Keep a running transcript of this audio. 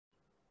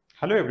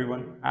Hello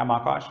everyone, I am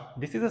Akash.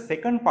 This is the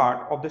second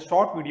part of the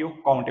short video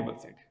countable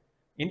set.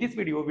 In this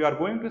video, we are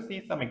going to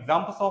see some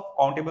examples of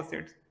countable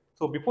sets.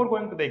 So before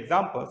going to the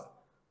examples,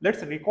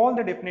 let's recall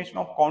the definition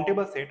of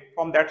countable set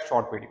from that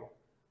short video.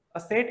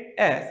 A set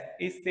S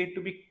is said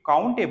to be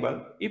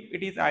countable if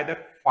it is either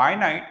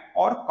finite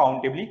or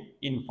countably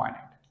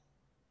infinite.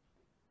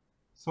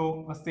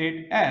 So a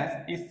set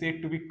S is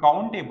said to be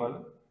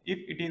countable if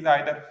it is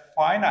either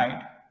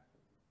finite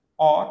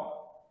or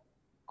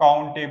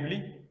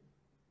countably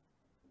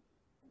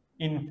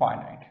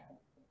infinite.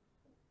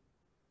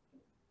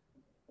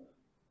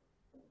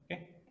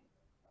 Okay.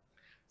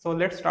 So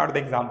let's start the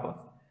examples.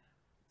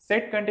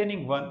 Set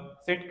containing 1,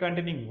 set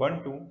containing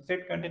 1, 2,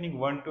 set containing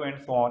 1, 2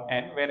 and so on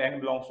n, where n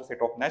belongs to set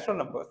of natural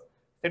numbers.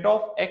 Set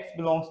of x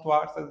belongs to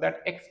R such that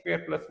x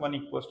square plus 1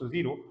 equals to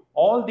 0.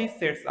 All these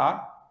sets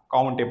are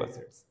countable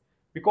sets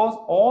because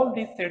all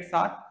these sets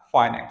are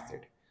finite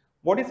set.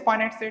 What is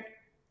finite set?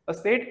 A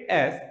set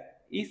S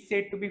is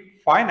said to be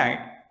finite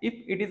if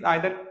it is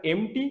either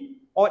empty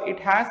or it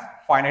has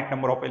finite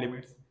number of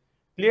elements.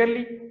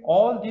 Clearly,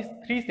 all these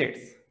three sets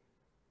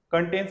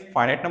contains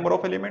finite number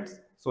of elements,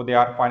 so they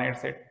are finite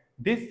set.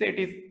 This set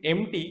is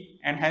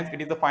empty and hence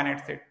it is a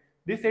finite set.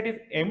 This set is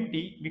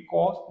empty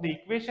because the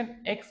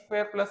equation x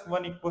square plus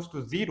 1 equals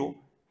to 0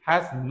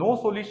 has no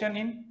solution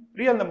in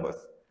real numbers.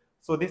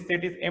 So this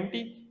set is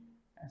empty,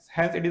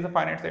 hence it is a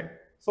finite set.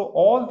 So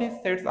all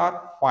these sets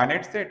are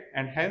finite set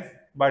and hence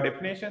by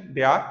definition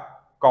they are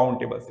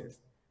countable sets.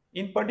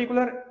 In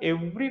particular,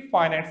 every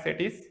finite set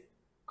is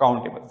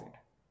countable set.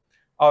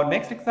 Our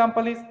next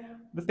example is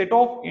the set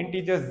of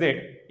integers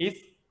z is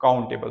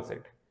countable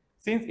set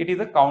since it is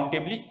a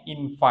countably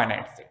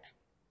infinite set.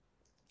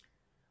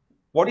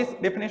 What is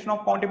definition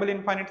of countable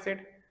infinite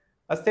set?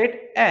 A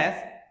set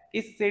S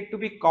is said to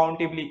be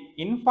countably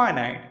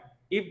infinite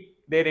if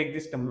there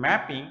exists a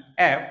mapping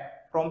f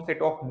from set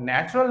of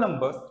natural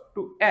numbers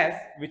to S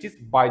which is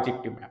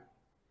bijective map.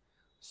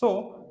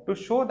 So to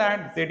show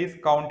that z is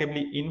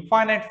countably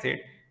infinite set,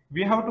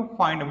 we have to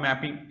find a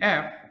mapping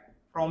f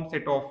from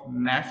set of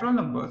natural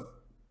numbers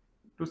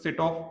to set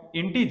of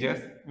integers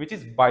which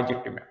is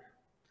bijective map.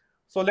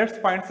 So let's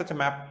find such a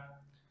map.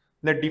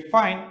 Let's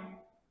define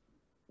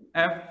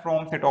f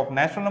from set of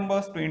natural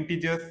numbers to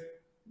integers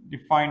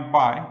defined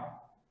by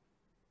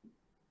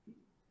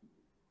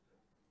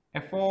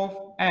f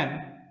of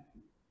n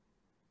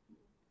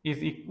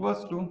is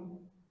equals to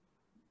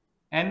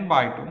n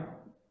by 2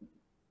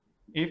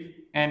 if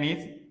n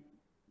is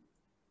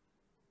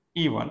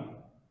even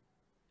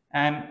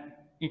and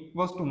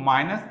equals to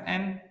minus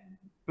n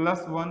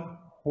plus 1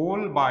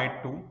 whole by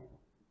 2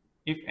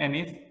 if n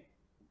is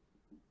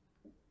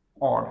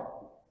odd.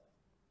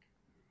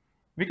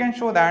 We can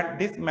show that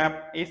this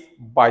map is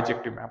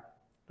bijective map.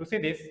 To see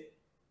this,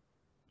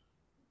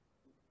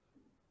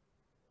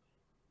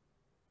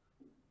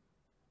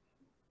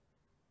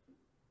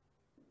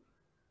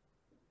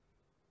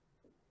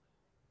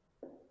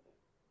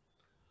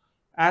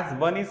 as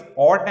 1 is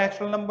odd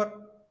natural number,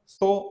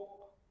 so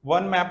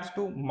 1 maps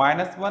to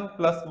minus 1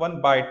 plus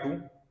 1 by 2,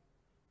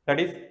 that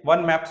is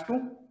 1 maps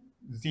to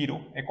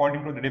 0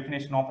 according to the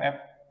definition of f.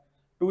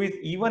 2 is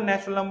even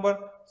natural number,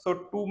 so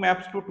 2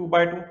 maps to 2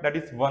 by 2, that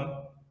is 1.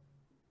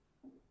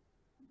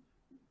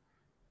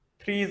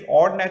 3 is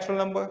odd natural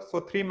number, so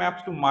 3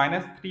 maps to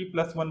minus 3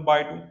 plus 1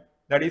 by 2,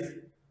 that is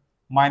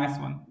minus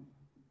 1.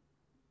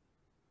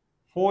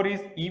 4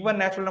 is even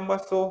natural number,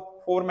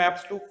 so 4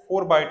 maps to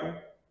 4 by 2,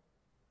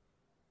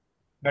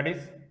 that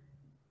is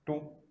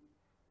 2.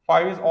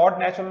 5 is odd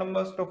natural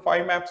number, so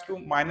 5 maps to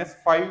minus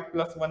 5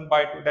 plus 1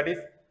 by 2, that is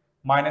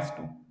minus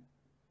 2,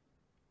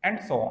 and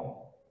so on.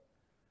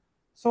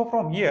 So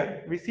from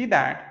here we see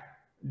that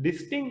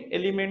distinct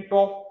element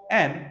of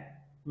n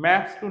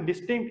maps to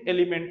distinct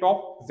element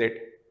of z.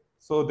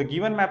 So the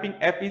given mapping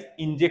f is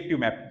injective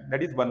mapping,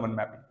 that is 1-1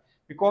 mapping,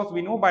 because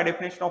we know by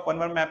definition of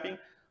 1-1 mapping,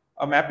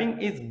 a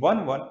mapping is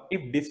 1-1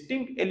 if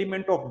distinct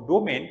element of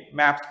domain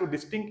maps to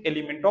distinct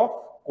element of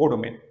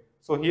codomain.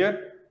 So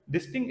here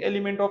distinct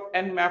element of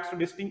n maps to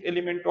distinct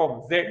element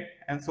of z,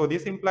 and so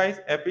this implies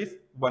f is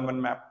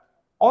 1-1 map.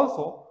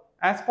 Also,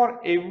 as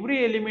for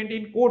every element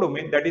in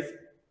codomain, that is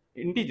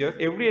integers,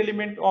 every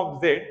element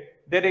of z,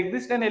 there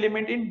exists an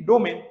element in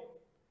domain.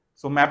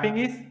 So mapping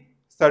is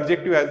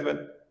surjective as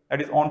well,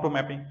 that is onto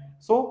mapping.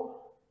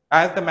 So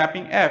as the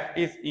mapping f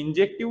is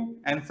injective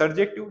and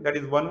surjective, that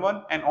is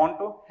 1-1 and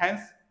onto,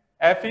 hence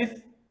f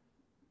is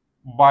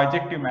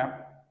bijective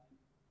map.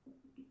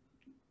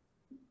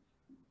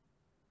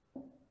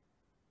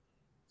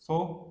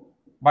 So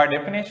by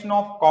definition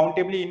of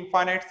countably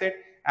infinite set,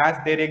 as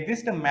there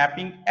exists a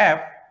mapping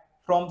f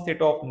from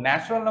set of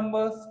natural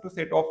numbers to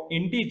set of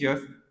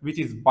integers which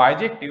is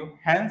bijective,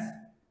 hence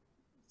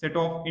set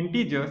of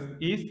integers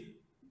is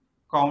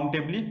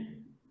countably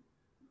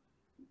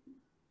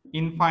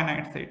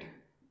infinite set.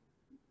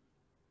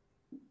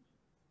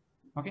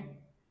 Okay,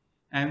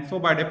 and so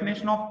by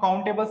definition of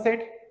countable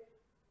set,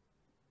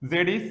 z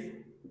is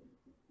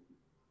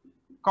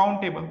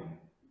countable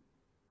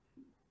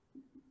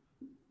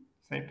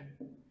set.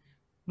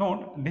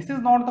 Note, this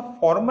is not the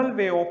formal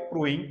way of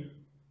proving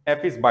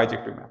F is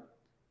bijective map.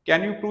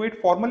 Can you prove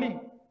it formally?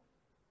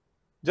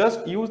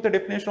 Just use the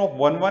definition of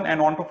 1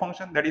 and onto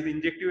function, that is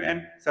injective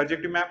and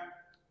surjective map,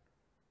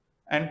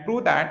 and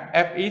prove that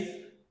F is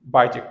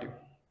bijective.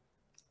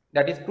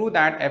 That is, prove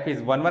that F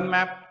is 1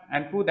 map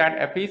and prove that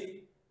F is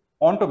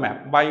onto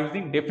map by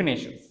using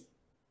definitions.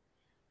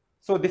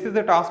 So this is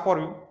the task for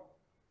you.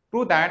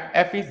 Prove that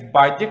F is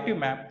bijective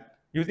map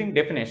using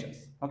definitions.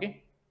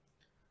 Okay.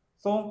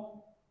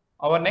 So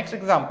our next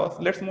examples,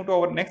 let's move to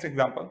our next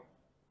example.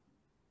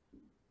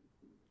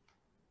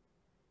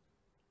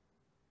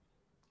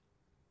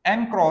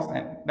 N cross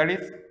n, that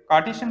is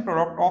Cartesian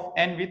product of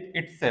n with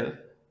itself,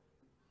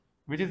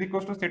 which is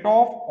equals to set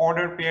of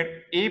ordered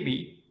pair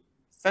AB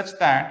such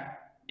that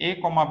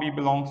A comma B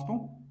belongs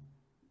to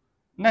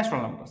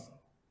natural numbers,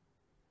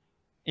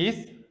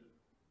 is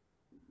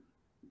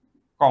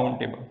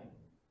countable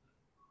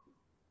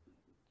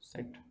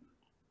set.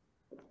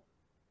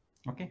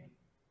 Okay.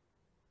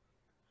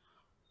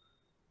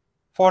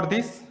 For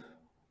this,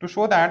 to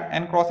show that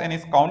n cross n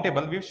is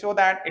countable, we show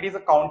that it is a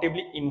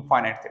countably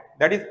infinite set.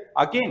 That is,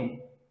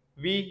 again,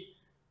 we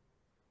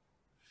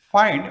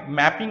find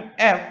mapping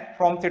F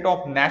from set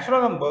of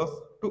natural numbers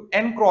to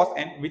n cross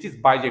n, which is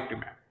bijective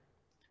map.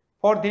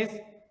 For this,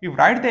 we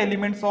write the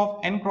elements of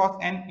n cross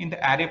n in the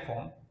array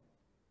form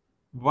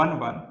 1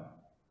 1,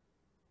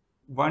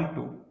 1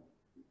 2,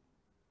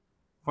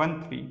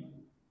 1 3,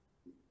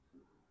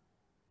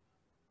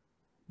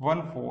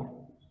 1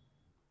 4,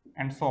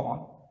 and so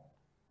on.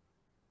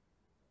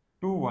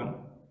 2 1,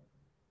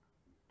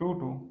 2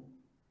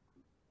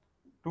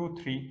 2,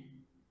 2 3,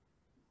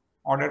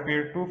 order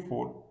pair 2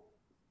 4,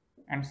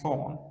 and so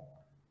on.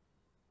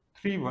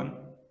 3 1,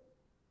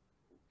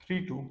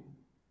 3 2,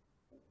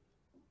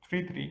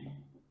 3 3,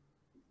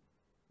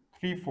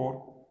 3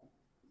 4,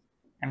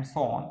 and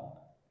so on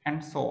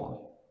and so on.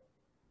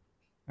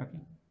 Okay.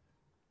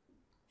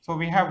 So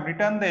we have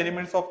written the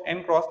elements of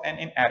n cross n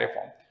in array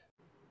form.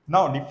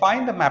 Now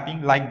define the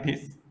mapping like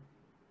this.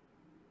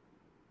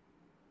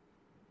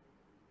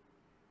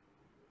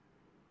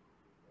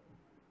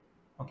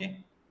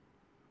 Okay.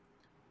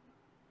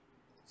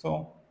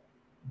 So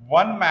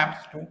 1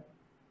 maps to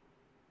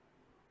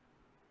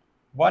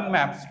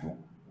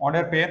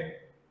order pair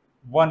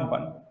 1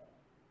 1,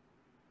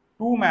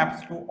 2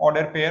 maps to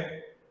order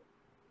pair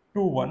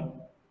 2 1,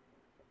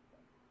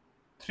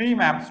 3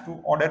 maps to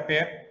order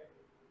pair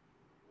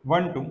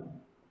 1 2,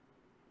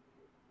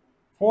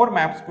 4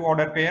 maps to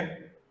order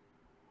pair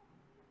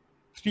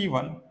 3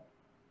 1,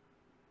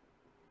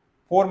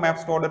 4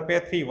 maps to order pair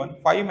 3 1,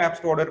 5 maps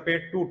to order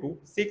pair 2 2,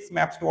 6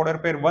 maps to order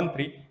pair 1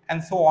 3,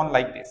 and so on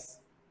like this.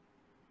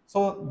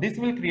 So this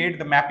will create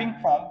the mapping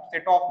from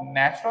set of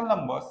natural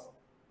numbers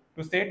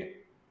to set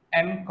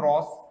n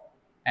cross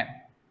n.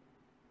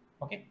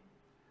 Okay.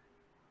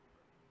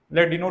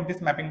 Let's denote this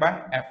mapping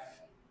by F.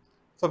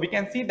 So we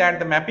can see that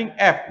the mapping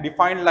F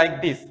defined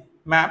like this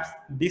maps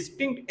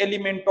distinct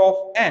element of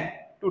n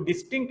to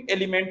distinct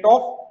element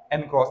of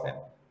n cross n.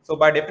 So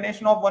by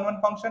definition of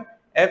 1 function,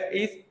 F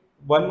is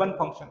 1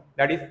 function,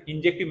 that is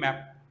injective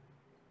map,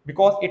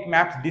 because it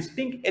maps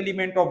distinct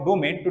element of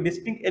domain to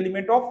distinct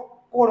element of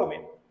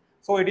codomain.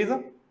 So it is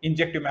a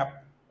injective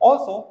map.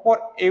 Also, for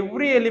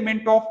every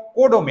element of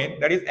codomain,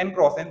 that is n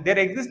cross n, there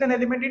exists an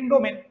element in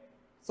domain.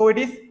 So it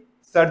is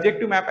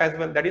surjective map as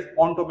well, that is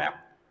onto map.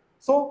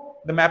 So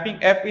the mapping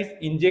F is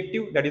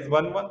injective, that is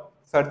 1 1,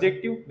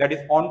 surjective, that is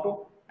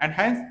onto, and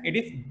hence it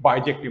is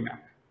bijective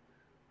map.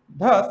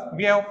 Thus,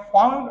 we have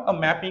found a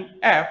mapping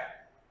F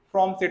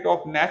from set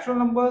of natural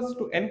numbers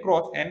to n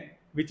cross n,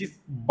 which is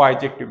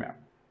bijective map.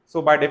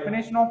 So by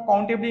definition of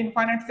countably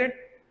infinite set,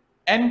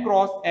 n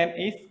cross n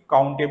is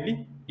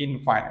countably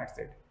infinite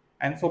set.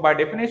 And so by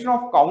definition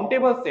of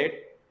countable set,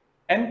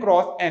 n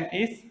cross n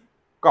is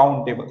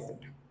countable set.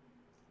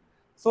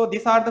 So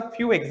these are the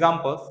few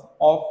examples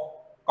of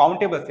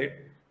countable set.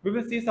 We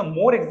will see some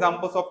more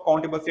examples of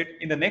countable set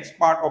in the next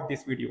part of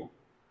this video.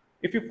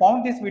 If you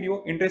found this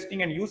video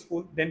interesting and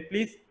useful, then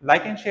please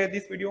like and share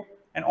this video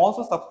and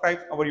also subscribe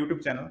our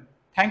YouTube channel.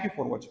 Thank you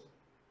for watching.